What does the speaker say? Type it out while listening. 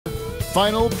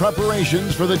final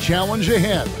preparations for the challenge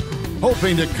ahead,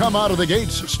 hoping to come out of the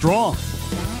gates strong.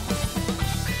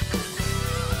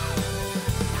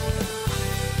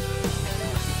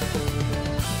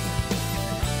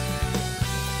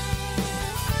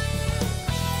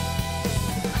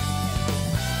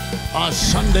 A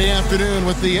Sunday afternoon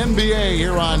with the NBA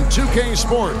here on 2K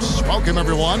Sports. Welcome,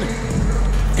 everyone.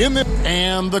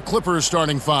 And the Clippers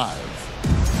starting five.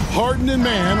 Harden and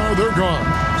Mann are their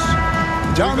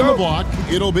guards. Down in the block,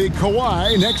 it'll be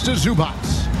Kawhi next to Zubac.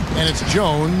 And it's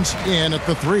Jones in at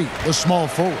the three, the small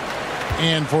forward.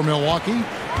 And for Milwaukee,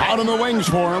 out on the wings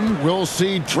for him, we'll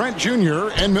see Trent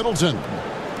Jr. and Middleton.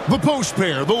 The post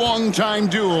pair, the longtime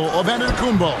duo of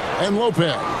Antetokounmpo and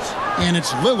Lopez. And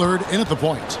it's Lillard in at the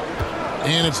point.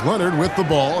 And it's Leonard with the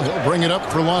ball. He'll bring it up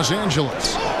for Los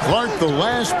Angeles. Clark, the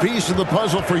last piece of the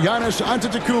puzzle for Giannis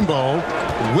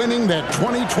Antetokounmpo, winning that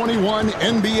 2021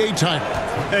 NBA title.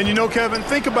 And you know, Kevin,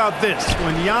 think about this.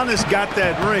 When Giannis got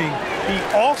that ring,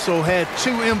 he also had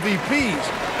 2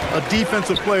 MVPs. A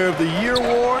Defensive Player of the Year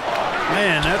award.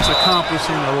 Man, that's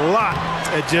accomplishing a lot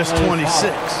at just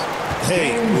 26.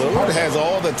 Hey, Lillard has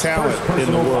all the talent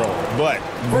in the world, but,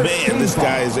 man, this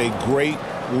guy is a great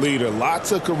leader,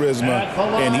 lots of charisma,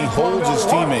 and he holds his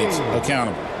teammates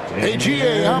accountable. Hey,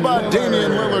 GA, how about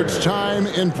Damian Lillard's time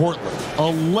in Portland?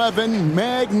 11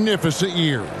 magnificent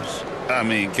years. I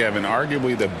mean, Kevin,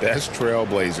 arguably the best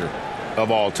trailblazer of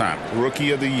all time.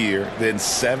 Rookie of the Year, then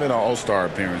 7 All-Star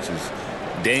appearances.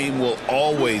 Dame will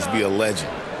always be a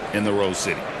legend in the Rose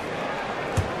City.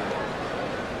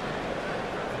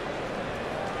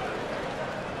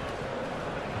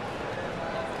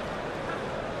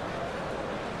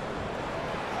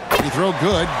 Throw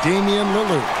good, Damian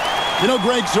Lillard. You know,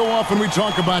 Greg, so often we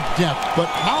talk about depth, but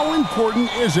how important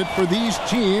is it for these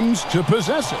teams to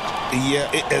possess it?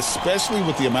 Yeah, especially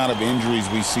with the amount of injuries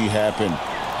we see happen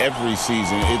every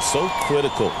season. It's so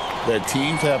critical that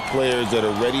teams have players that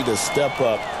are ready to step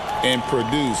up and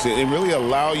produce and really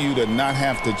allow you to not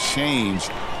have to change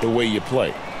the way you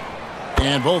play.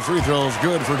 And both free throws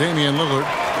good for Damian Lillard.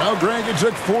 Now, Greg, it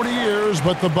took 40 years,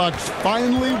 but the Bucks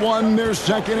finally won their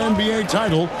second NBA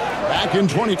title back in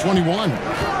 2021.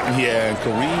 Yeah, and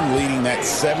Kareem leading that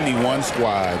 71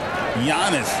 squad.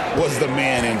 Giannis was the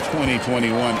man in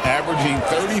 2021, averaging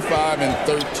 35 and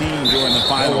 13 during the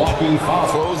finals,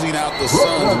 closing out the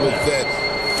Suns with that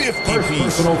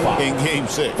 50-piece in Game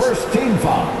 6. First team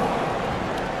foul.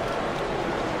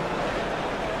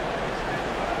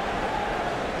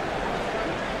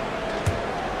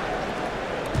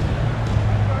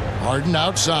 Harden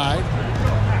outside.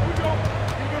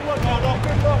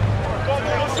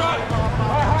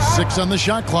 6 on the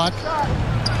shot clock.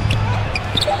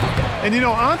 And, you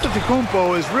know,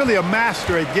 Antetokounmpo is really a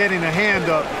master at getting a hand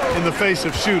up in the face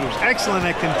of shooters. Excellent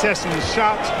at contesting the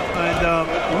shots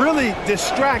and really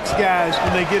distracts guys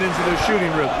when they get into their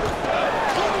shooting rhythm.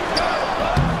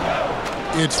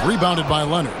 It's rebounded by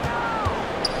Leonard.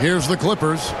 Here's the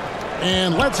Clippers.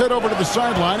 And let's head over to the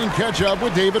sideline and catch up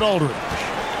with David Aldridge.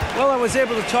 Well, I was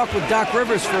able to talk with Doc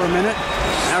Rivers for a minute.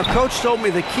 Our coach told me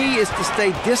the key is to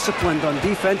stay disciplined on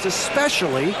defense,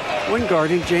 especially when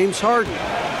guarding James Harden.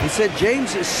 He said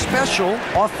James is special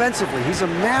offensively. He's a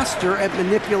master at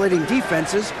manipulating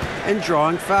defenses and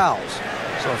drawing fouls.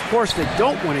 So, of course, they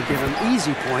don't want to give him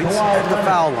easy points at the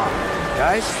foul line.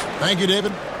 Guys? Thank you,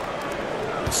 David.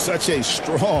 Such a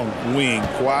strong wing.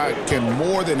 Kawhi can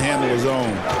more than handle his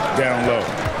own down low.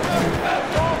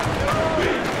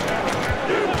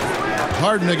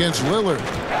 Harden against Lillard.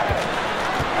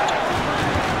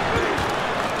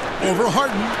 Over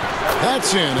Harden.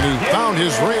 That's in, and he found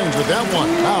his range with that one.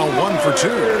 Now 1 for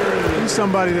 2. He's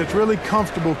somebody that's really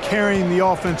comfortable carrying the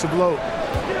offensive load.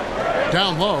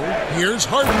 Down low, here's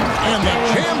Harden, and the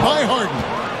jam by Harden.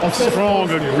 A strong,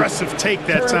 aggressive take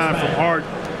that time from Harden.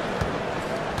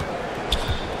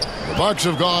 The Bucks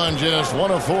have gone just 1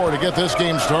 of 4 to get this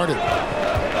game started.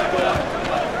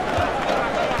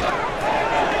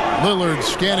 Lillard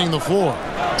scanning the floor.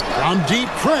 From deep,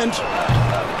 Trent.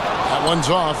 That one's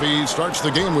off. He starts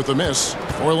the game with a miss.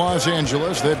 For Los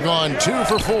Angeles, they've gone 2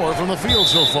 for 4 from the field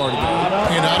so far today.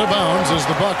 And out of bounds as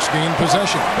the Bucks gain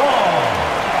possession.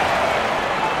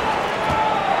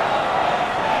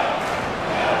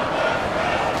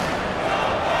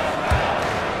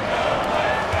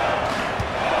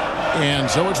 And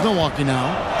so it's Milwaukee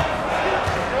now.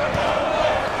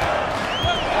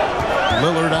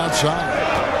 Lillard outside.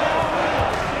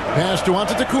 Pass to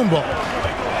Antetokounmpo.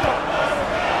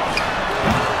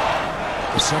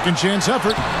 A second chance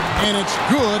effort, and it's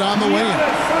good on the way in.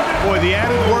 Boy, the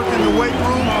added work in the weight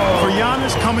room for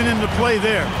Giannis coming into play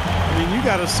there. I mean, you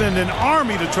got to send an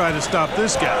army to try to stop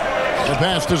this guy. The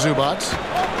pass to Zubats.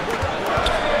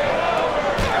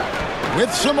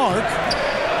 With some arc.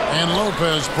 And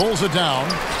Lopez pulls it down.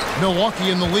 Milwaukee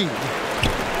in the lead.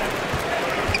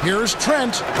 Here's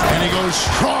Trent. And he goes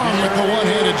strong with the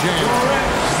one-handed jam.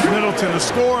 Middleton, a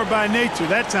scorer by nature.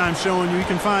 That time showing you he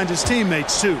can find his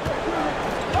teammates, too.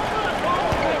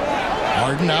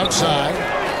 Harden outside.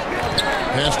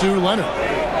 Pass to Leonard.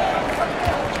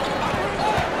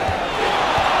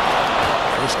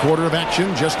 First quarter of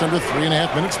action, just under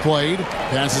 3.5 minutes played.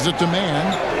 Passes it to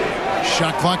Mann.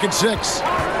 Shot clock at 6.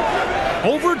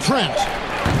 Over Trent.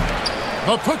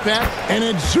 A putback, and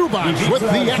it's Zubats with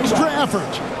the extra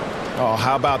effort. Oh,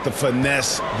 how about the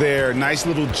finesse there? Nice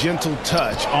little gentle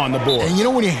touch on the board. And you know,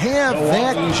 when you have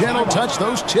that gentle touch,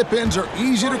 those tip-ins are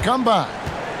easy to come by.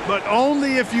 But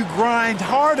only if you grind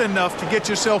hard enough to get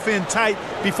yourself in tight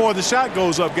before the shot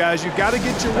goes up, guys. You've got to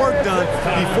get your work done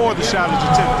before the shot is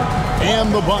attempted.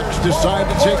 And the Bucks decide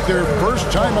to take their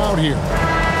first time out here.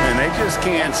 And they just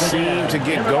can't seem to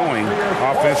get going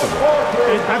offensively.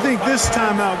 I think this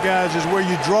timeout, guys, is where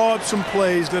you draw up some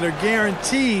plays that are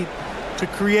guaranteed to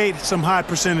create some high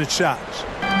percentage shots.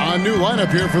 A new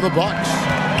lineup here for the Bucks.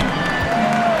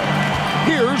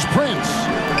 Here's Prince.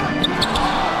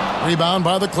 Rebound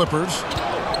by the Clippers.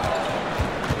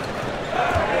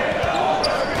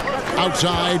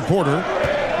 Outside Porter.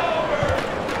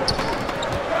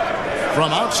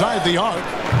 From outside the arc.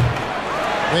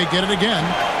 They get it again.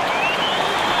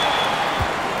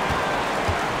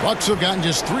 Bucks have gotten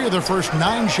just 3 of their first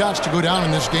 9 shots to go down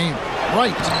in this game.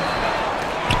 Right.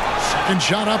 Second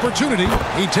shot opportunity.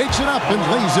 He takes it up and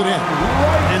lays it in.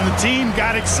 And the team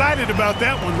got excited about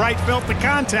that one. Wright felt the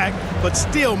contact, but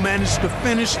still managed to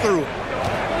finish through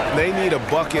it. They need a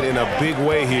bucket in a big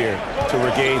way here to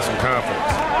regain some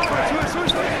confidence.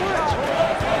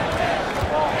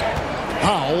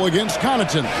 Powell against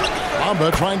Connaughton.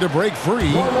 Bamba trying to break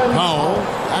free. Powell,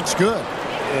 that's good.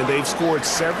 And they've scored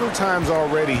several times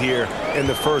already here in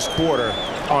the first quarter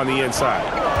on the inside.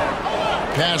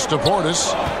 Pass to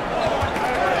Portis.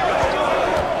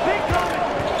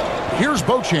 Here's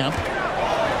Beauchamp.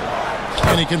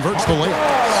 And he converts the layup.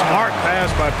 Smart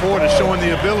pass by Portis, showing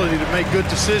the ability to make good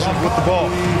decisions with the ball.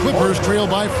 Clippers trail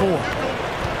by 4.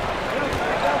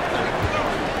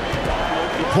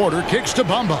 Porter kicks to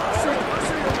Bamba.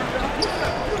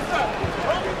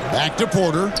 Back to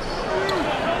Porter.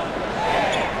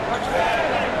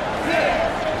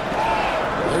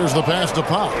 There's the pass to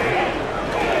Pop.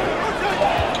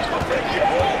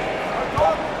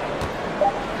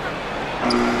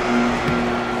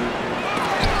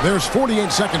 There's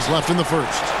 48 seconds left in the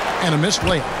first. And a missed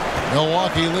layup.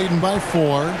 Milwaukee leading by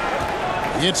 4.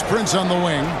 It's Prince on the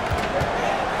wing.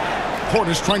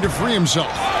 Portis trying to free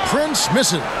himself. Prince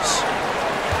misses.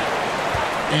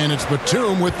 And it's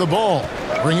Batum with the ball.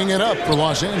 Bringing it up for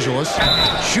Los Angeles.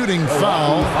 Shooting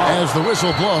foul as the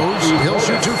whistle blows. He'll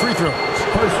shoot 2 free throws.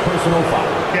 First personal foul.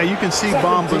 Yeah, you can see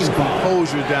Bamba's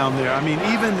composure down there. I mean,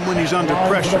 even when he's under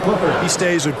pressure, he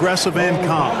stays aggressive and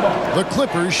calm. The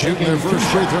Clippers shooting their first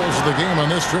free throws of the game on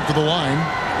this trip to the line.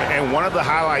 And one of the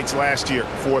highlights last year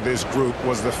for this group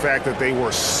was the fact that they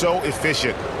were so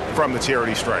efficient from the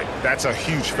charity stripe. That's a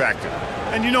huge factor.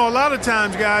 And you know, a lot of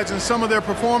times, guys, in some of their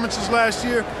performances last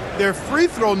year, their free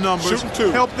throw numbers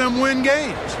helped them win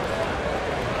games.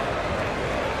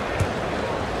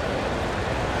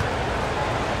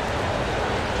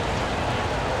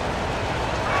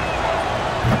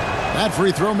 That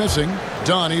free throw missing.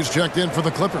 Donnie's checked in for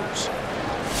the Clippers.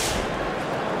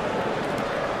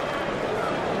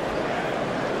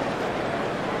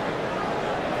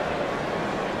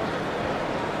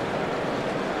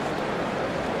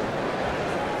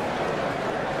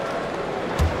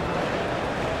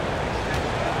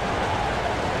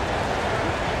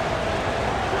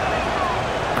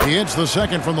 He hits the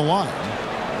second from the line.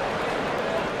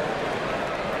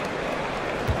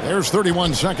 There's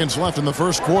 31 seconds left in the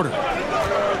first quarter.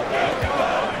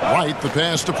 Wright, the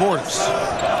pass to Portis.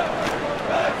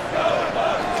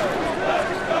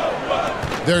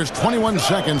 There's 21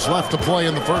 seconds left to play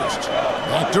in the first.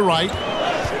 Back to Wright.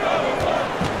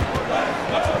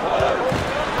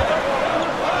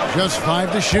 Just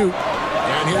 5 to shoot.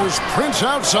 And here's Prince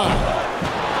outside.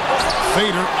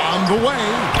 Fader on the way,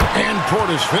 and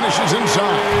Portis finishes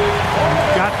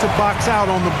inside. Got to box out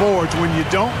on the boards. When you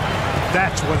don't,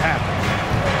 that's what happens.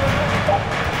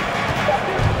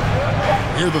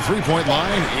 Near the three-point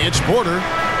line, it's Porter,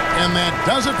 and that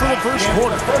does it for the first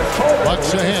quarter.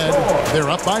 Bucks ahead, they're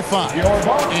up by 5.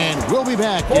 And we'll be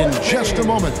back in just a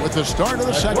moment with the start of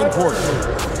the second quarter.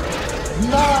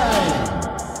 9.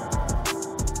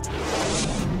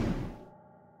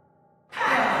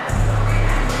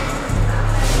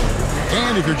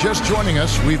 And if you're just joining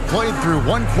us, we've played through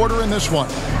one quarter in this one.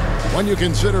 When you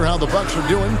consider how the Bucks are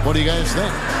doing, what do you guys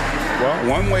think? Well,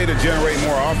 one way to generate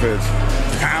more offense,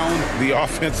 pound the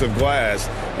offensive glass.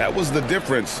 That was the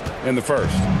difference in the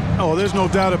first. Oh, there's no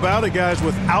doubt about it, guys.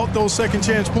 Without those second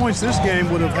chance points, this game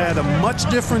would have had a much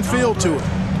different feel to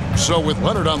it. So with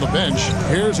Leonard on the bench,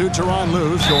 here's who Tyronn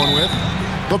Lue's going with.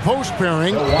 The post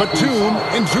pairing, Batum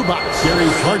and Zubac.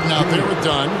 Harden out there with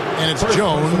Dunn, and it's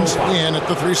Jones in at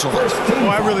the 3 slot. Oh,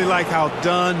 I really like how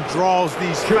Dunn draws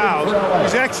these fouls.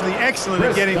 He's actually excellent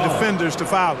at getting defenders to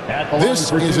foul.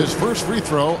 This is his first free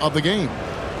throw of the game.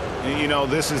 You know,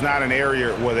 this is not an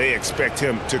area where they expect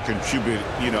him to contribute.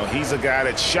 You know, he's a guy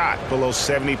that shot below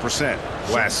 70%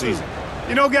 last season.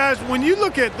 You know, guys, when you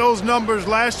look at those numbers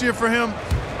last year for him,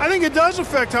 I think it does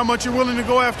affect how much you're willing to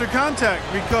go after contact,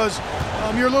 because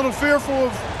you're a little fearful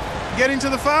of getting to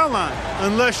the foul line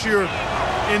unless you're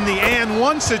in the and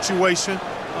one situation.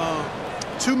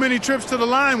 Too many trips to the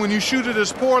line when you shoot it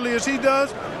as poorly as he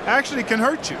does actually can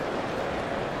hurt you.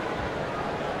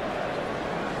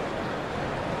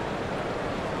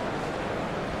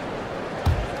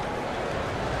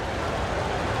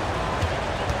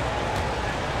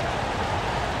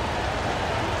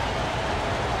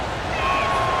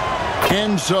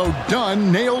 And so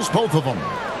Dunn nails both of them.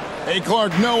 Hey,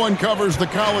 Clark, no one covers the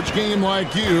college game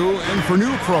like you. And for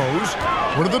new pros,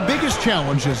 one of the biggest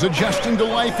challenges adjusting to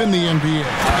life in the NBA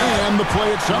and the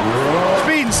play itself.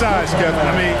 Speed and size, Kevin.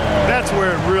 I mean, that's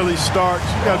where it really starts.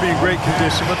 You've got to be in great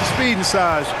condition. But the speed and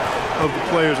size of the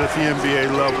players at the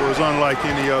NBA level is unlike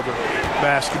any other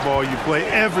basketball you play.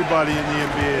 Everybody in the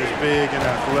NBA is big and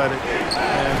athletic.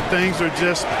 And things are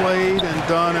just played and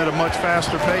done at a much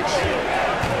faster pace.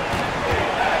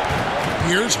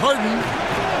 Here's Harden.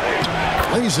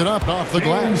 Lays it up off the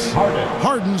glass.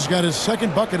 Harden's got his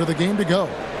second bucket of the game to go.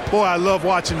 Boy, I love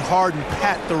watching Harden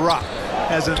pat the rock.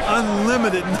 Has an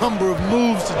unlimited number of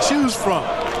moves to choose from.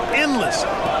 Endless.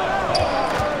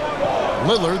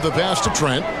 Lillard, the pass to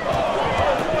Trent.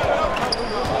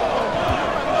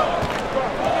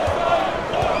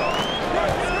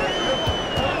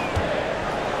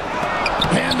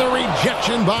 And the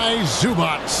rejection by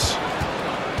Zubac.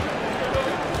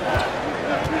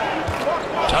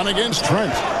 Dunn against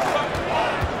Trent.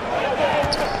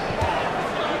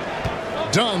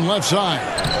 Dunn left side.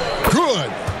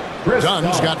 Good.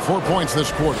 Dunn's got 4 points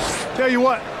this quarter. Tell you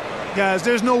what, guys,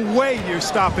 there's no way you're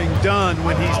stopping Dunn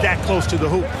when he's that close to the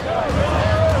hoop.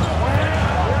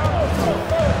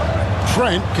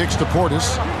 Trent kicks to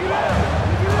Portis.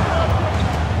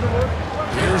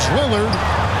 Here's Lillard.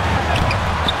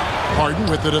 Harden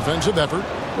with the defensive effort.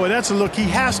 Boy, that's a look. He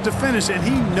has to finish, and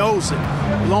he knows it.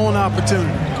 Lone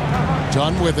opportunity.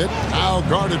 Dunn with it. Now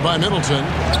guarded by Middleton.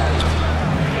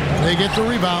 They get the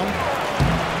rebound.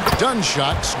 Dunn's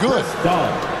shot's good.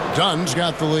 Dunn's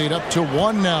got the lead up to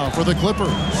 1 now for the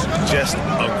Clippers. Just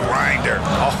a grinder.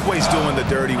 Always doing the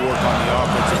dirty work on the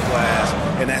offensive glass,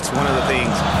 and that's one of the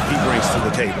things he brings to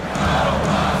the table.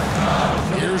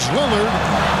 Here's Lillard.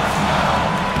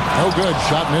 No good.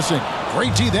 Shot missing.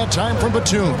 Great D that time from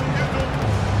Batum.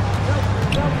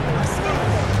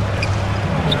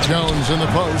 Jones in the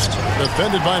post,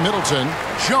 defended by Middleton.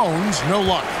 Jones, no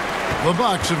luck. The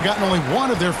Bucks have gotten only 1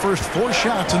 of their first 4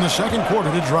 shots in the second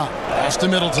quarter to drop. Pass to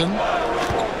Middleton.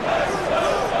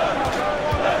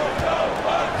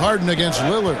 Harden against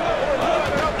Lillard.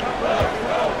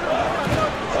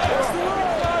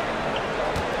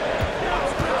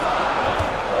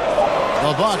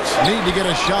 The Bucks need to get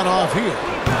a shot off here.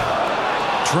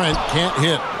 Trent can't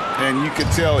hit. And you could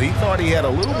tell he thought he had a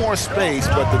little more space,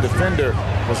 but the defender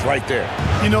was right there.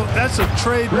 You know, that's a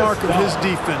trademark of his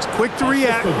defense. Quick to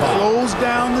react, close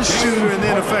down the shooter, and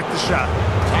then affect the shot.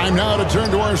 Time now to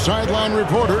turn to our sideline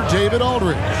reporter, David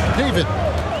Aldridge. David.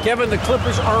 Kevin, the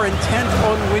Clippers are intent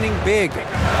on winning big.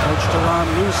 Coach Tyronn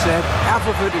Lue said half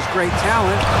of it is great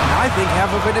talent, and I think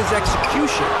half of it is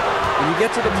execution. When you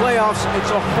get to the playoffs, it's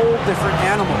a whole different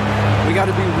animal. We got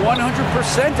to be 100%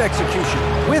 execution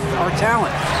with our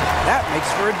talent. That makes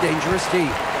for a dangerous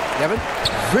team. Kevin?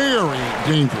 Very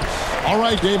dangerous. All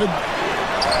right, David.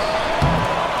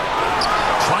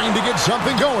 Trying to get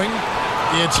something going.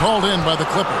 It's hauled in by the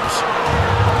Clippers.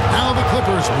 Now the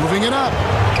Clippers moving it up.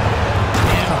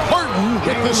 And Harden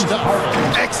with the stuff.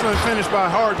 Excellent finish by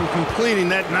Harden, completing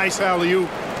that nice alley-oop.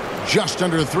 Just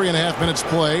under 3.5 minutes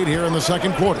played here in the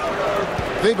second quarter.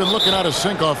 They've been looking out of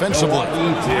sync offensively.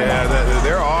 Yeah,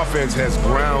 their offense has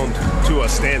ground to a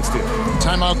standstill.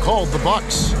 Timeout called the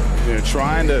Bucks. They're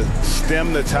trying to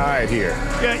stem the tide here.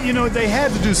 Yeah, you know, they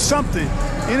had to do something,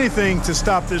 anything to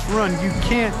stop this run. You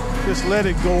can't just let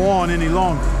it go on any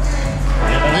longer.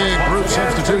 Big group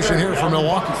substitution. substitution here for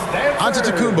Milwaukee.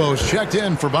 Antetokounmpo's checked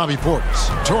in for Bobby Portis.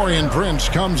 Taurean Prince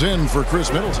comes in for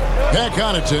Chris Middleton. Pat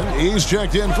Connaughton, he's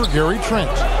checked in for Gary Trent.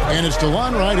 And it's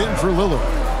DeLon Wright in for Lillard.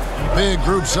 Big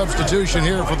group substitution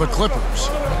here for the Clippers.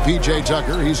 P.J.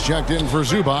 Tucker, he's checked in for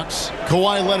Zubac.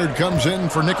 Kawhi Leonard comes in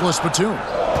for Nicholas Batum.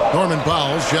 Norman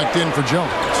Powell's checked in for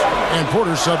Jones. And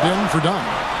Porter subbed in for Dunn.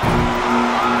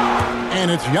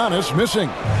 And it's Giannis missing.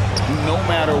 No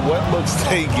matter what looks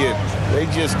they get, they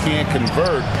just can't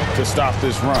convert to stop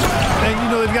this run. And,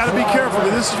 you know, they've got to be careful.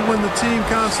 This is when the team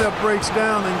concept breaks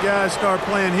down and guys start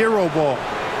playing hero ball.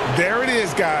 There it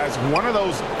is, guys. One of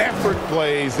those effort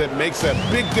plays that makes a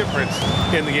big difference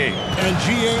in the game. And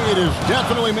GA, it is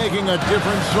definitely making a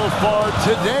difference so far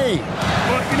today.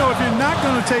 But, you know, if you're not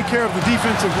going to take care of the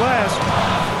defensive glass,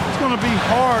 it's going to be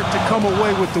hard to come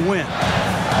away with the win.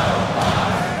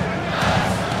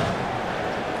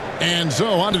 And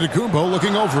so Antetokounmpo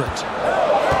looking over it.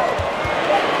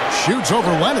 Shoots over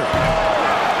Leonard.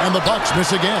 And the Bucks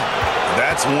miss again.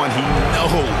 That's one he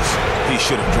knows he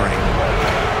should have drained.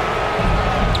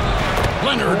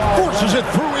 Leonard forces it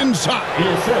through inside.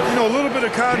 You know, a little bit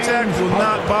of contact will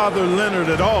not bother Leonard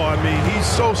at all. I mean, he's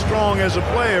so strong as a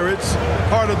player. It's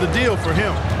part of the deal for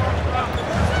him.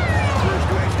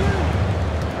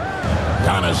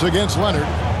 Giannis against Leonard.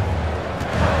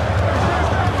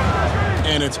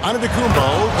 And it's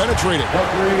Antetokounmpo penetrating.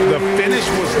 The finish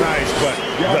was nice, but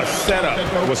the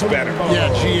setup was better.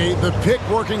 Yeah, GA, the pick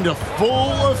working to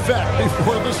full effect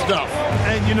before the stuff.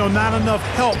 And, you know, not enough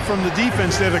help from the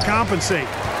defense there to compensate.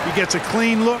 He gets a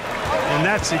clean look, and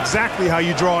that's exactly how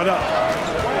you draw it up.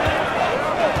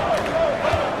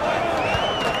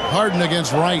 Harden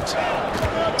against Wright.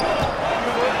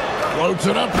 Floats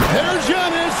it up. There's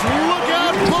Giannis. Look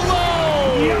out below.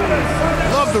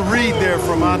 Love the read there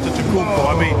from Antetokounmpo.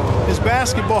 I mean, his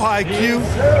basketball IQ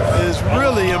is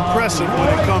really impressive when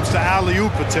it comes to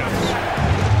alley-oop attempts.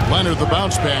 Leonard the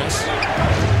bounce pass.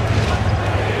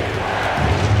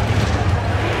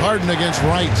 Harden against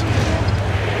Wright.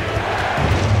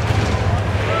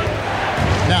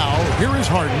 Now, here is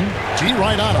Harden. G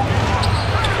right on him.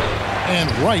 And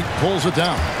Wright pulls it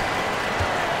down.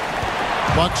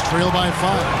 Bucks trail by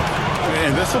 5.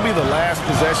 And this will be the last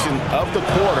possession of the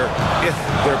quarter if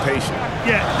they're patient.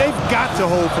 Yeah, they've got to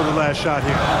hold for the last shot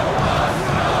here.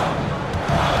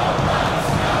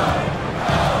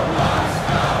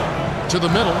 To the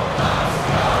middle.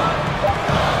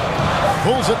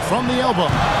 Pulls it from the elbow.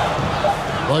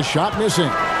 The shot missing.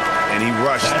 And he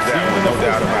rushed that one, no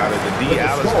doubt about it. The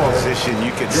Dallas position,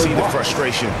 you could see the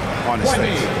frustration on his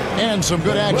face. And some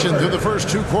good action through the first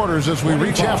 2 quarters as we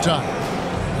reach halftime.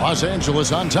 Los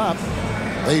Angeles on top.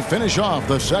 They finish off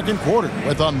the second quarter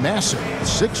with a massive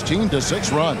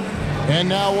 16-6 run. And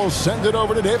now we'll send it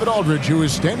over to David Aldridge, who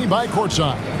is standing by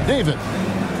courtside. David.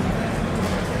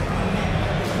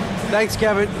 Thanks,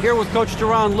 Kevin. Here with Coach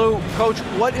Duran Lou. Coach,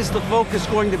 what is the focus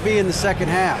going to be in the second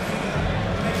half?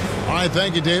 All right,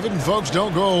 thank you, David. And folks,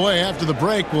 don't go away. After the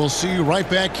break, we'll see you right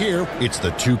back here. It's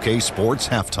the 2K Sports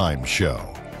Halftime Show.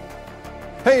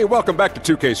 Hey, welcome back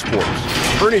to 2K Sports.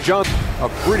 Ernie Johnson, a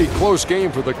pretty close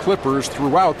game for the Clippers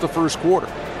throughout the first quarter.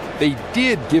 They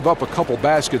did give up a couple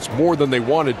baskets more than they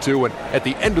wanted to, and at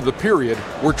the end of the period,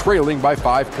 were trailing by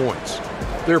 5 points.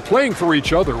 They're playing for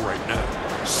each other right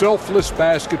now. Selfless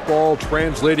basketball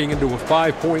translating into a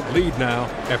 5-point lead now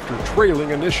after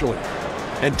trailing initially.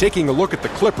 And taking a look at the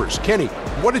Clippers, Kenny,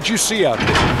 what did you see out there?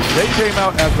 They came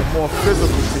out as the more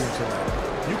physical team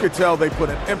tonight. You could tell they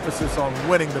put an emphasis on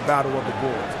winning the battle of the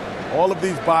boards. All of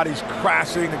these bodies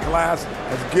crashing the glass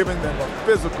has given them a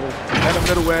physical and a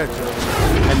middle edge.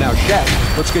 And now, Shaq,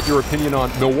 let's get your opinion on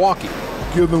Milwaukee.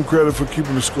 Give them credit for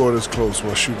keeping the score this close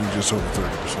while shooting just over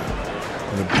 30%.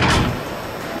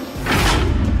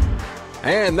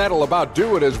 And that'll about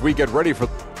do it as we get ready for...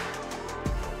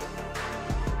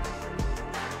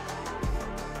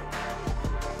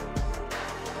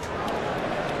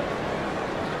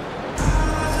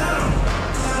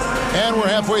 And we're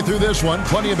halfway through this one.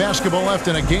 Plenty of basketball left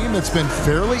in a game that's been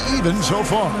fairly even so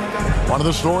far. One of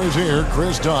the stories here,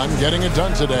 Chris Dunn getting it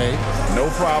done today. No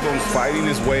problems fighting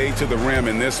his way to the rim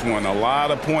in this one. A lot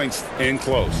of points in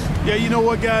close. Yeah, you know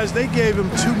what, guys? They gave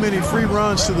him too many free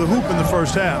runs to the hoop in the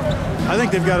first half. I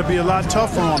think they've got to be a lot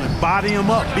tougher on him. Body him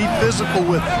up. Be physical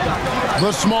with him.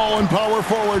 The small and power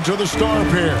forwards are the star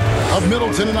pair of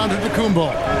Middleton and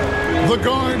Antetokounmpo. The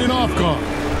guard and off guard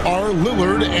are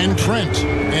Lillard and Trent.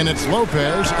 And it's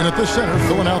Lopez, and at the center,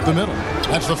 filling out the middle.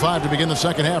 That's the 5 to begin the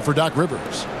second half for Doc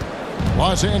Rivers.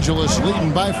 Los Angeles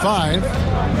leading by 5.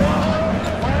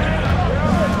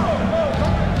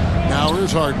 Now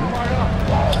here's Harden.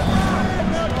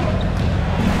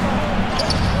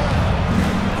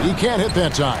 He can't hit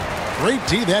that time. Great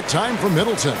D that time from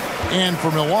Middleton. And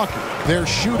for Milwaukee, they're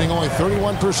shooting only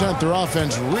 31%. Their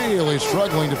offense really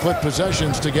struggling to put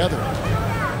possessions together.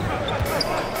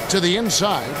 To the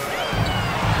inside.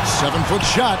 7-foot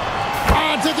shot.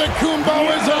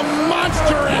 Antetokounmpo is a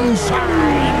monster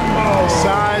inside.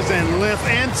 Size and length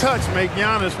and touch make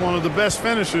Giannis one of the best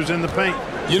finishers in the paint.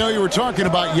 You know, you were talking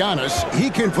about Giannis. He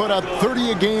can put up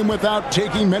 30 a game without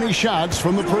taking many shots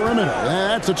from the perimeter.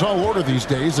 That's a tall order these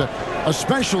days,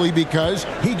 especially because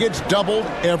he gets doubled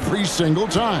every single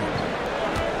time.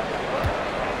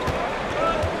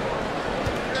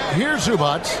 Here's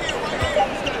Zubac.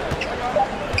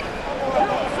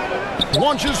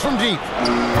 Launches from deep.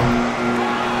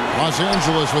 Los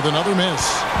Angeles with another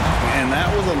miss. And that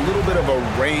was a little bit of a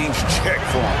range check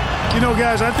for him. You know,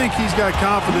 guys, I think he's got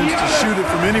confidence to shoot it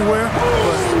from anywhere,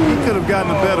 but he could have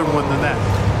gotten a better one than that.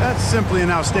 That's simply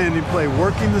an outstanding play,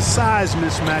 working the size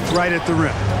mismatch right at the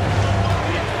rim.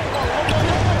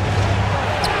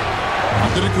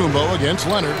 Antetokounmpo against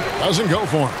Leonard. Doesn't go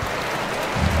for him.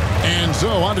 And so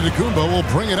Antetokounmpo will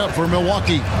bring it up for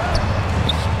Milwaukee.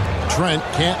 Trent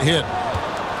can't hit.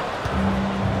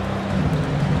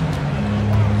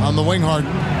 On the wing,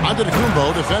 Harden.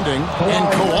 Antetokounmpo defending.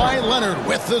 And Kawhi Leonard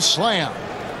with the slam.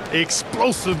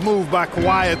 Explosive move by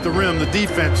Kawhi at the rim. The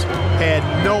defense had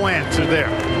no answer there.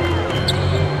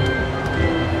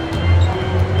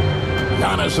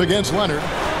 Giannis against Leonard.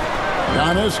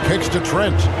 Giannis kicks to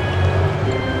Trent.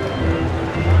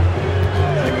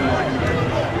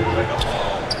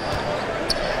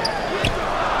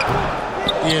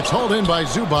 It's hauled in by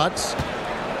Zubac.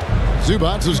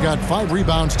 Zubac has got 5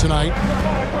 rebounds tonight.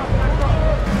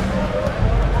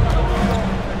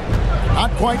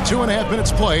 Not quite 2.5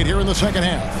 minutes played here in the second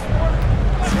half.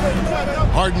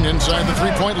 Harden inside the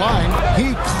three-point line.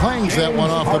 He clangs that one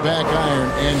off the back iron,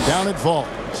 and down it falls.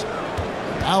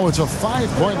 Now it's a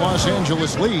 5-point Los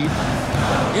Angeles lead.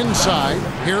 Inside,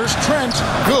 here's Trent.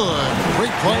 Good.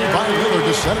 Great play by Lillard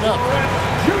to set it up.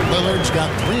 Lillard's got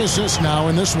 3 assists now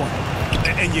in this one.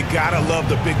 And you gotta love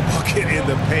the big bucket in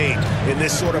the paint in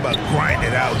this sort of a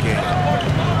grind-it-out game.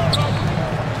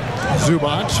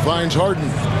 Zubac finds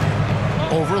Harden.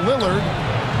 Over Lillard.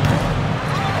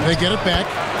 They get it back,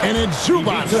 and it's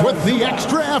Zubac with the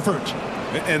extra effort.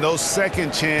 And those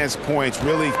second chance points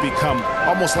really become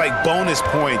almost like bonus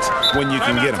points when you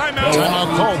can get them.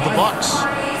 Timeout called the Bucks.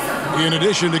 In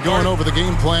addition to going over the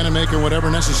game plan and making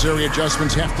whatever necessary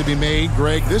adjustments have to be made,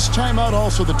 Greg, this timeout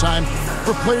also the time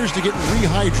for players to get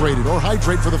rehydrated or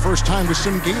hydrate for the first time with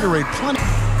some Gatorade. Plenty.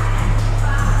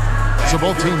 So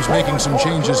both teams making some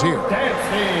changes here.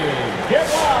 Get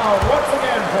wild once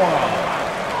again for us.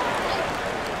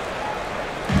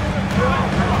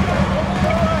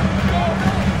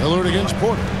 Lillard against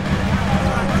Porter.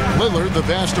 Lillard, the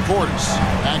pass to Portis.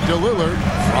 Back to Lillard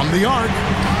from the arc.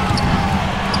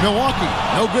 Milwaukee,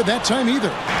 no good that time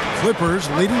either. Clippers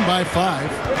leading by 5.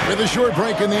 With a short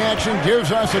break in the action,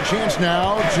 gives us a chance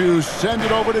now to send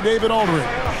it over to David Aldridge.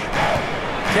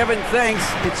 Kevin, thanks.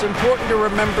 It's important to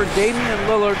remember Damian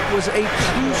Lillard was a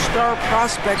 2-star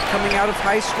prospect coming out of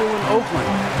high school in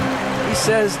Oakland. He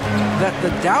says that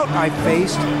the doubt I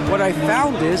faced, what I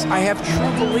found is I have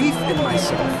true belief in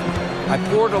myself. I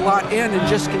poured a lot in and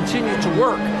just continued to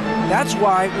work. That's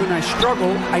why when I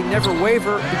struggle, I never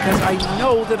waver because I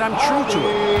know that I'm true to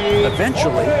it.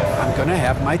 Eventually, I'm going to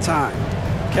have my time.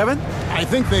 Kevin? I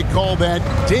think they call that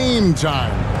Dame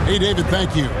time. Hey, David,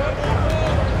 thank you.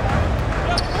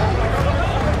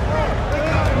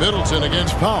 Middleton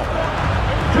against Powell.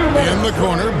 In the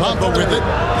corner, Bamba with it.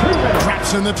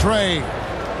 Traps in the tray.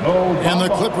 And the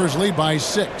Clippers lead by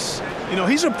 6. You know,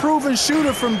 he's a proven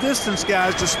shooter from distance,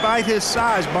 guys, despite his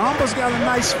size. Bamba's got a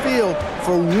nice feel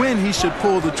for when he should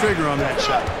pull the trigger on that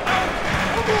shot.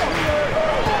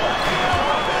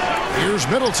 Here's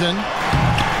Middleton.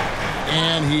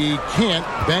 And he can't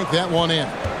bank that one in.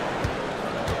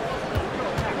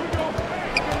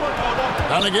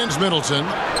 Down against Middleton.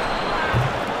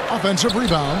 Offensive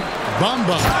rebound.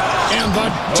 Bamba. And the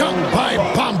dunk by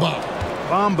Bamba.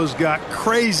 Bamba's got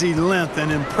crazy length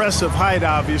and impressive height,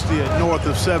 obviously, at north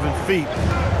of 7 feet.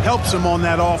 Helps him on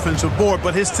that offensive board,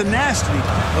 but his tenacity,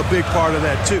 a big part of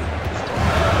that, too.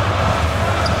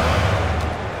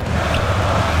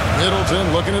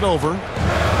 Middleton looking it over.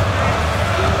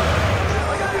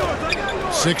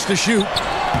 6 to shoot.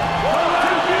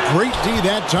 Great D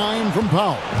that time from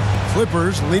Powell.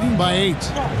 Clippers leading by 8.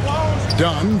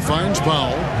 Dunn finds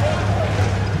Powell.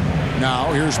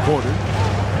 Now here's Porter.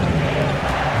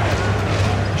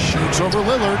 Shoots over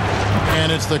Lillard.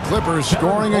 And it's the Clippers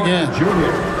scoring again.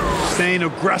 Staying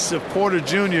aggressive, Porter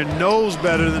Jr. knows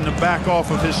better than to back off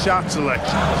of his shot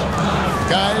selections.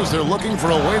 Guys, they're looking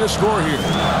for a way to score here.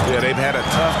 Yeah, they've had a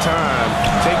tough time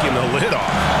taking the lid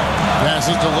off.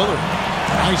 Passes to Lillard.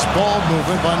 Nice ball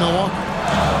movement by Milwaukee.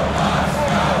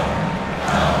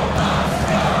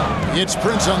 It's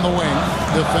Prince on the wing,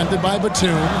 defended by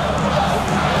Batum.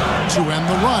 To end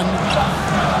the run.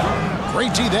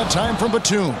 Great D that time from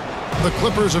Batum. The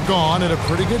Clippers have gone at a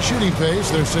pretty good shooting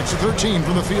pace. They're 6 of 13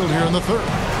 from the field here in the third.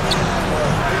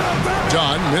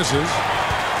 Dunn misses.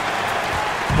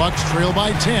 Bucks trail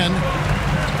by 10.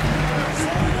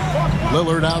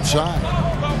 Lillard outside.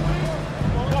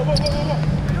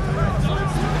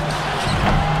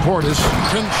 Portis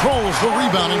controls the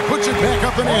rebound and puts it back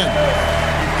up and in.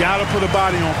 Got to put a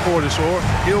body on Portis or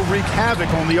he'll wreak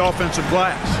havoc on the offensive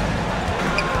glass.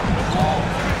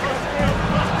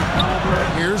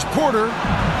 Here's Porter.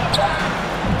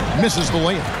 Misses the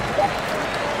layup.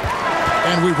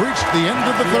 And we've reached the end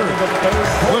of the third.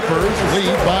 Clippers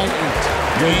lead by 8.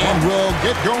 And we'll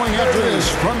get going after this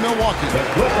from Milwaukee.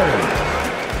 Clippers,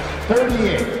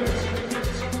 38.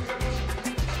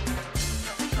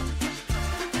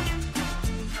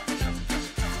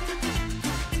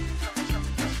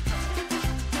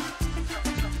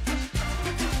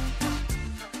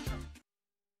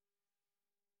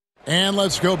 And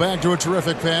let's go back to a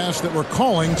terrific pass that we're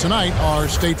calling tonight our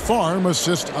State Farm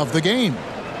assist of the game.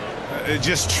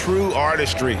 Just true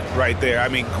artistry right there. I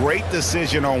mean, great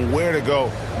decision on where to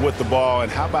go with the ball,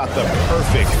 and how about the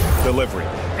perfect delivery.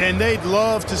 And they'd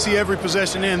love to see every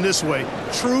possession end this way.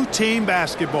 True team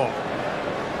basketball.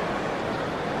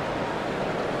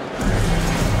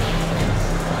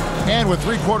 And with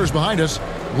 3 quarters behind us,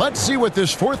 let's see what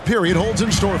this fourth period holds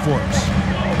in store for us.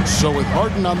 So with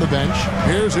Harden on the bench,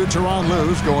 here's who Tyronn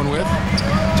Lue's going with.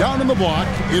 Down in the block,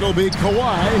 it'll be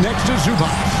Kawhi next to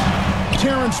Zubac.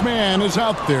 Terrence Mann is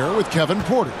out there with Kevin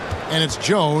Porter. And it's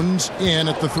Jones in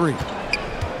at the 3.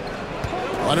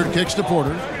 Leonard kicks to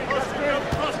Porter.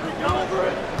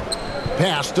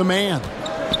 Pass to Mann.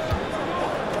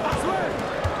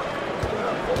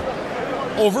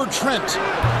 Over Trent.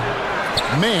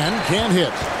 Mann can't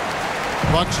hit.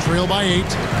 Bucks trail by 8.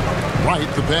 Right,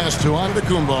 the pass to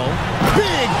Antetokounmpo.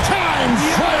 Big time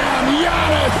slam,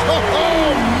 Giannis! Oh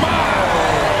my!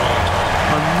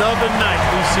 Another night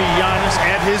we see Giannis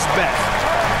at his best.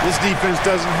 This defense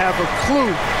doesn't have a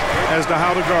clue as to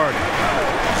how to guard it.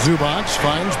 Zubac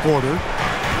finds Porter.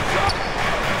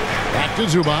 Back to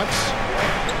Zubac.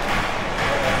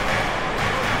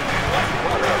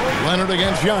 Leonard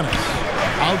against Giannis.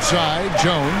 Outside,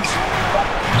 Jones.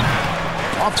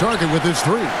 Off target with his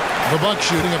 3. The Bucks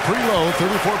shooting a pretty low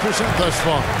 34% thus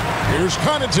far. Here's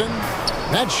Connaughton.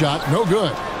 That shot, no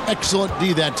good. Excellent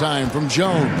D that time from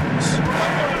Jones.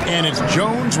 And it's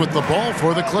Jones with the ball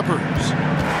for the Clippers.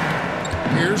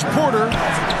 Here's Porter.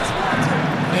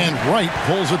 And Wright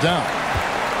pulls it down.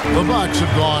 The Bucks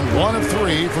have gone 1 of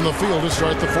 3 from the field to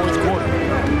start the fourth quarter.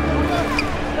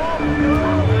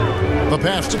 The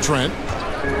pass to Trent.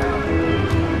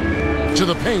 To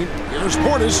the paint. Here's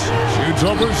Portis. Shoots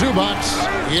over Zubac.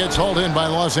 It's hauled in by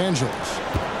Los Angeles.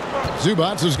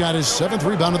 Zubac has got his 7th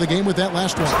rebound of the game with that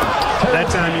last one. That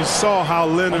time you saw how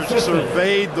Leonard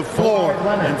surveyed the floor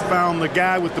and found the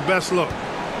guy with the best look.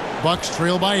 Bucks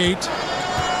trail by 8.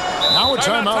 Now a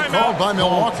timeout called by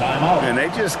Milwaukee. And they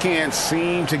just can't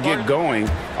seem to get going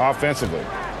offensively.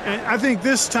 And I think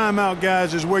this timeout,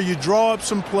 guys, is where you draw up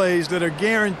some plays that are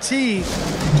guaranteed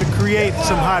to create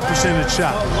some high percentage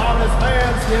shots. The loudest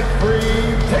fans get free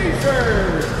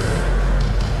t-shirts.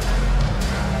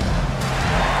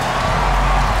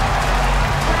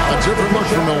 A different look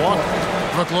from Milwaukee.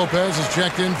 Brook Lopez is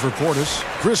checked in for Portis.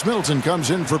 Chris Middleton comes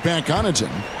in for Pat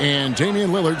Connaughton. And Damian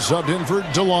Lillard subbed in for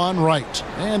DeLon Wright.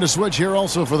 And a switch here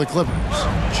also for the Clippers.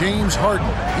 James Harden,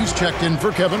 he's checked in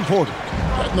for Kevin Porter.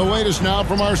 Getting the latest now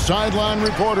from our sideline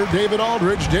reporter, David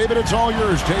Aldridge. David, it's all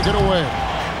yours. Take it away.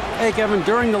 Hey, Kevin,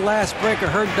 during the last break, I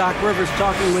heard Doc Rivers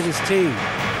talking with his team.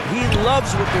 He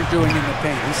loves what they're doing in the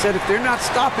paint. He said, if they're not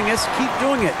stopping us, keep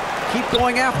doing it. Keep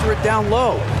going after it down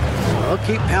low. Well,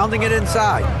 keep pounding it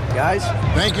inside, guys.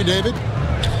 Thank you, David.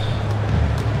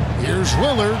 Here's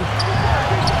Lillard.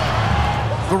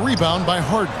 The rebound by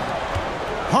Harden.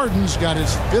 Harden's got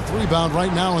his 5th rebound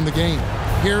right now in the game.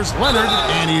 Here's Leonard,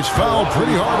 and he's fouled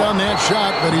pretty hard on that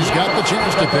shot, but he's got the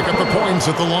chance to pick up the points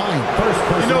at the line.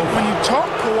 You know, when you talk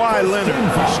Kawhi Leonard,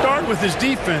 you start with his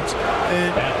defense,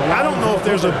 and I don't know if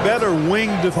there's a better wing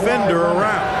defender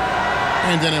around.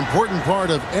 And an important part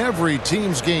of every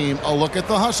team's game, a look at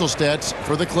the hustle stats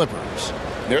for the Clippers.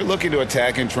 They're looking to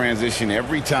attack and transition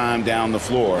every time down the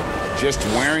floor, just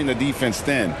wearing the defense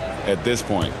thin at this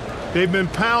point. They've been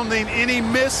pounding any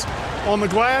miss on the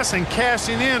glass and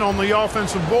cashing in on the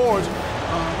offensive boards.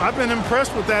 I've been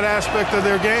impressed with that aspect of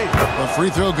their game. A free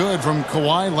throw good from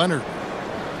Kawhi Leonard.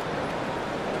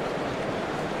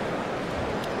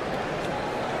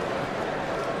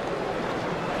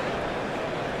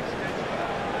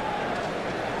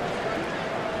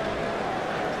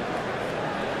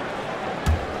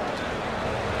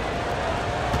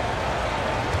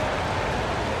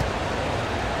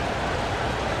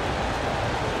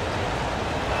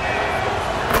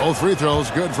 Both free throws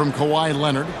good from Kawhi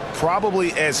Leonard.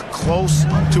 Probably as close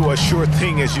to a sure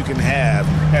thing as you can have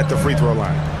at the free throw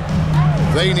line.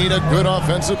 They need a good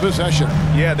offensive possession.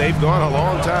 Yeah, they've gone a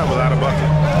long time without a bucket.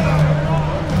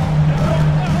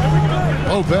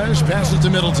 Lopez passes to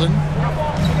Middleton.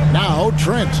 Now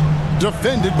Trent,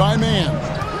 defended by Mann.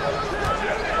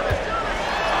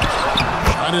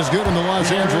 Shot is good in the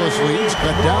Los Angeles leads,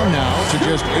 cut down now to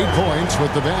just 8 points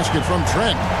with the basket from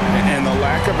Trent. And the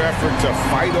lack of effort to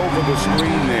fight over the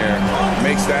screen there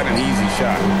makes that an easy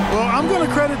shot. Well, I'm going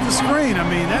to credit the screen. I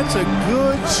mean, that's a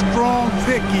good, strong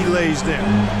pick he lays there.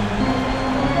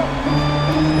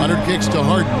 Leonard kicks to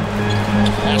Harden.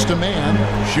 Pass to Mann.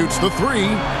 Shoots the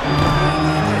 3.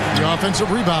 The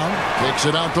offensive rebound. Kicks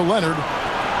it out to Leonard.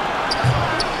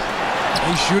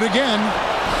 They shoot again.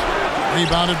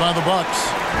 Rebounded by the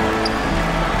Bucks.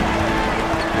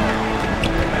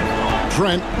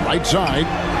 Trent, right side.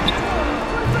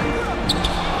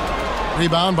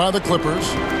 Rebound by the Clippers.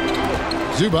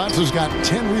 Zubac has got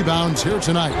 10 rebounds here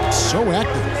tonight. So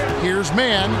active. Here's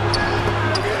Mann.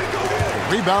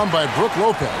 Rebound by Brook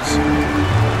Lopez.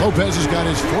 Lopez has got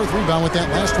his 4th rebound with that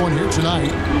last one here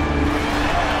tonight.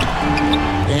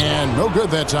 And no good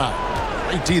that time.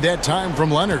 Great tee that time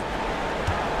from Leonard.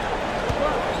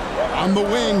 On the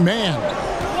wing, Mann.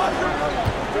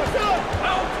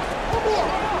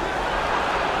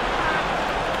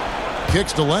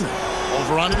 Kicks to Leonard.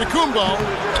 Over onto Kumbo.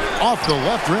 Off the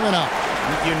left rim and out.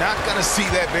 You're not going to see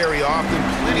that very often.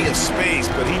 Plenty of space,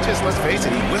 but he just, let's face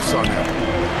it, he whiffs on that.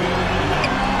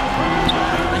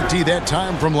 Great tee that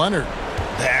time from Leonard.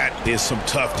 That is some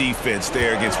tough defense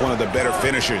there against one of the better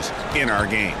finishers in our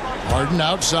game. Harden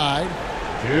outside.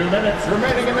 2 minutes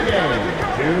remaining in the game.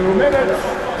 2 minutes.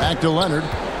 Back to Leonard.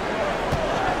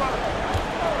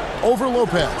 Over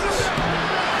Lopez.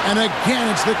 And again,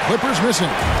 it's the Clippers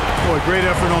missing. Boy, great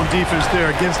effort on defense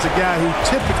there against a guy who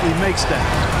typically makes that.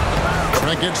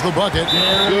 Trent gets the bucket.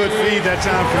 Good feed that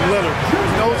time from Lillard. He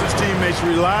knows his teammates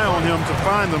rely on him to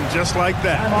find them just like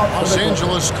that. Los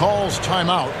Angeles calls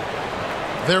timeout.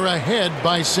 They're ahead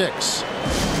by 6.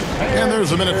 And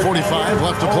there's a minute 45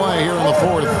 left to play here in the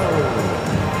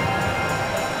 4th.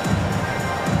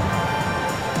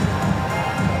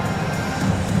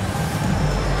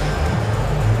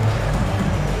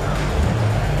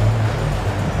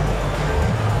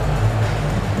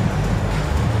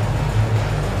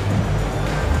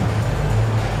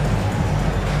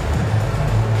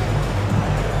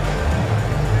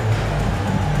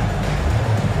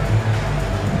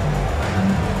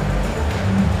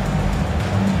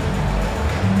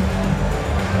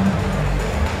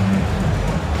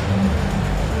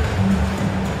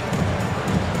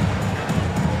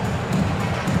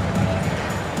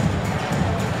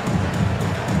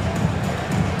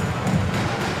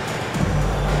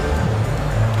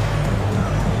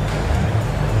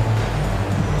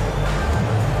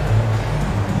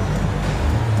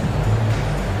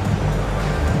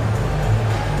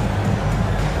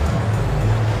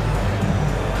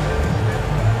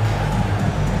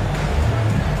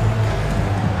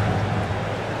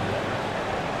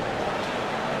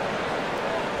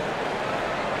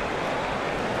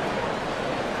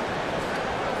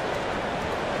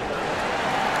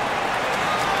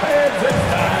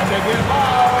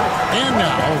 And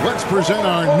now, let's present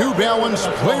our New Balance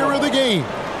Player of the Game,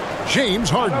 James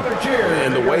Harden.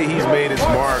 And the way he's made his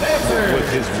mark with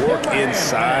his work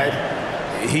inside,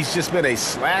 he's just been a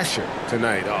slasher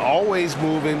tonight. Always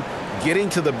moving, getting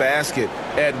to the basket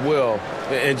at will,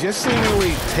 and just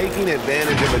seemingly taking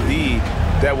advantage of a D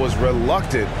that was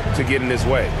reluctant to get in his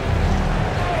way.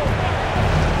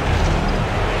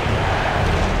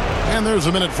 And there's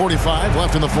a minute 45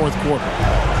 left in the 4th quarter.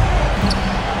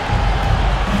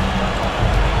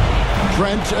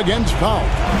 Trent against foul.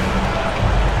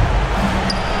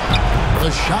 The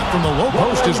shot from the low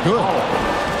post is good.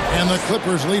 And the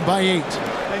Clippers lead by 8.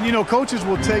 And, you know, coaches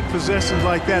will take possessions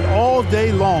like that all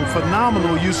day long.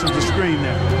 Phenomenal use of the screen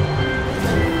there.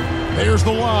 There's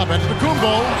the lob. That's the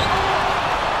Kumbo.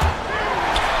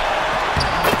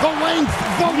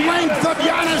 The length of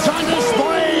Giannis on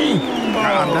display.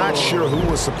 I'm not sure who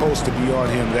was supposed to be on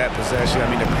him that possession. I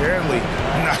mean, apparently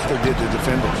neither did the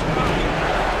defenders.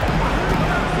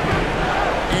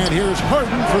 And here's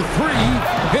Harden for three.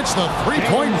 Hits the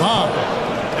three-point bomb.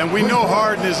 And we know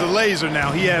Harden is a laser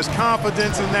now. He has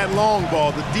confidence in that long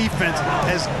ball. The defense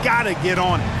has got to get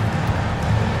on it.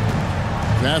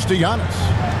 Pass to Giannis.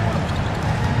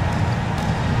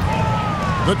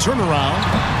 The turnaround.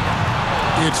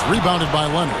 It's rebounded by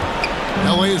Leonard.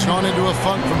 LA has gone into a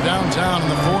funk from downtown in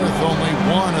the fourth. Only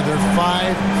one of their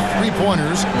 5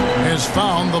 three-pointers has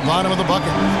found the bottom of the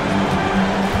bucket.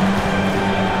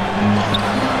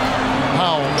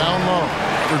 Powell down low.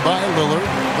 By Lillard.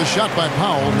 The shot by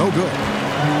Powell, no good.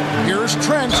 Here's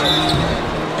Trent.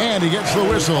 And he gets the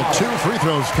whistle. 2 free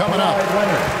throws coming up.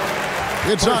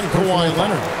 It's on Kawhi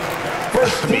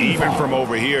Leonard. Even from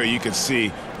over here, you can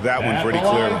see that one pretty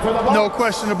clearly. No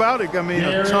question about it. I mean,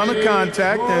 a ton of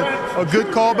contact and a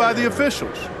good call by the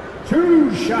officials.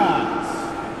 2 shots.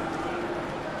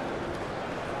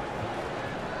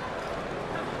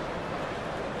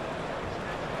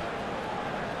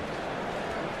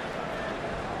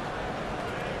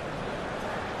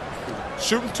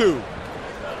 Shooting 2.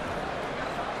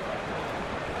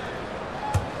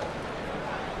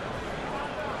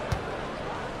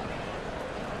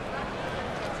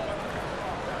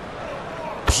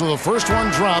 So the first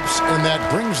one drops, and that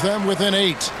brings them within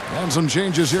 8. And some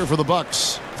changes here for the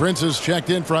Bucks. Prince is checked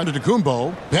in for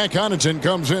Antetokounmpo. Pat Connaughton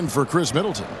comes in for Chris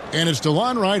Middleton. And it's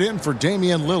DeLon Wright in for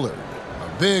Damian Lillard.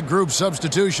 A big group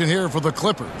substitution here for the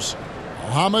Clippers.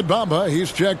 Mohamed Bamba,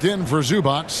 he's checked in for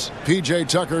Zubac. P.J.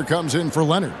 Tucker comes in for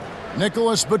Leonard.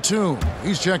 Nicholas Batum,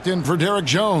 he's checked in for Derek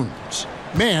Jones.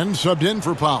 Mann subbed in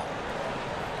for Powell.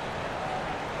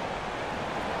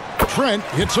 Trent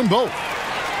hits them both.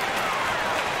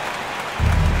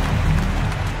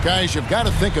 Guys, you've got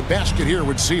to think a basket here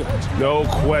would seal it. No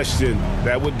question.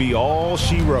 That would be all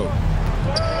she wrote.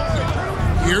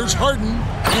 Here's Harden,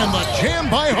 and the jam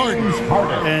by Harden.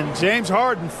 And James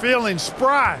Harden feeling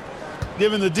spry,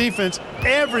 giving the defense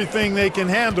everything they can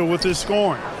handle with his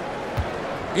scoring.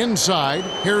 Inside,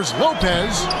 here's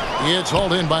Lopez. It's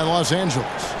hauled in by Los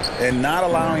Angeles. And not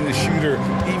allowing the shooter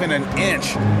even an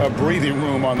inch of breathing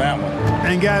room on that one.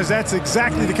 And, guys, that's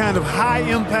exactly the kind of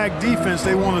high-impact defense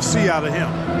they want to see out of him.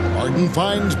 Harden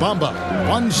finds Bamba.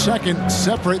 1 second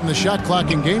separating the shot clock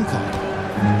and game clock.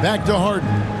 Back to Harden.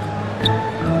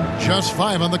 Just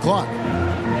 5 on the clock.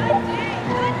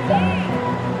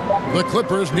 The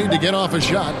Clippers need to get off a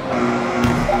shot.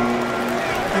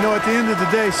 You know, at the end of the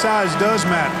day, size does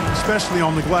matter, especially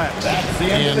on the glass.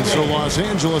 And so Los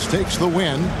Angeles takes the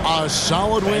win. A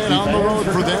solid win on the road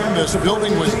for them. This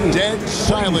building was dead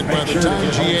silent by the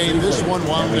time GA this one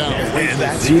wound down. And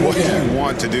that's what you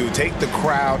want to do. Take the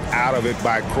crowd out of it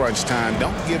by crunch time.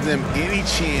 Don't give them any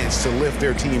chance to lift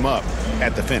their team up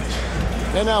at the finish.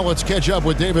 And now let's catch up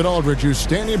with David Aldridge, who's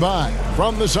standing by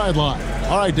from the sideline.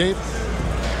 All right, Dave.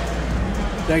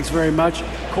 Thanks very much.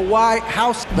 Kawhi,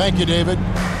 house. Thank you, David.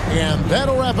 And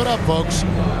that'll wrap it up, folks.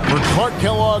 For Clark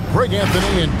Kellogg, Greg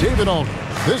Anthony, and David Aldridge,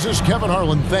 this is Kevin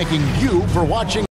Harlan thanking you for watching.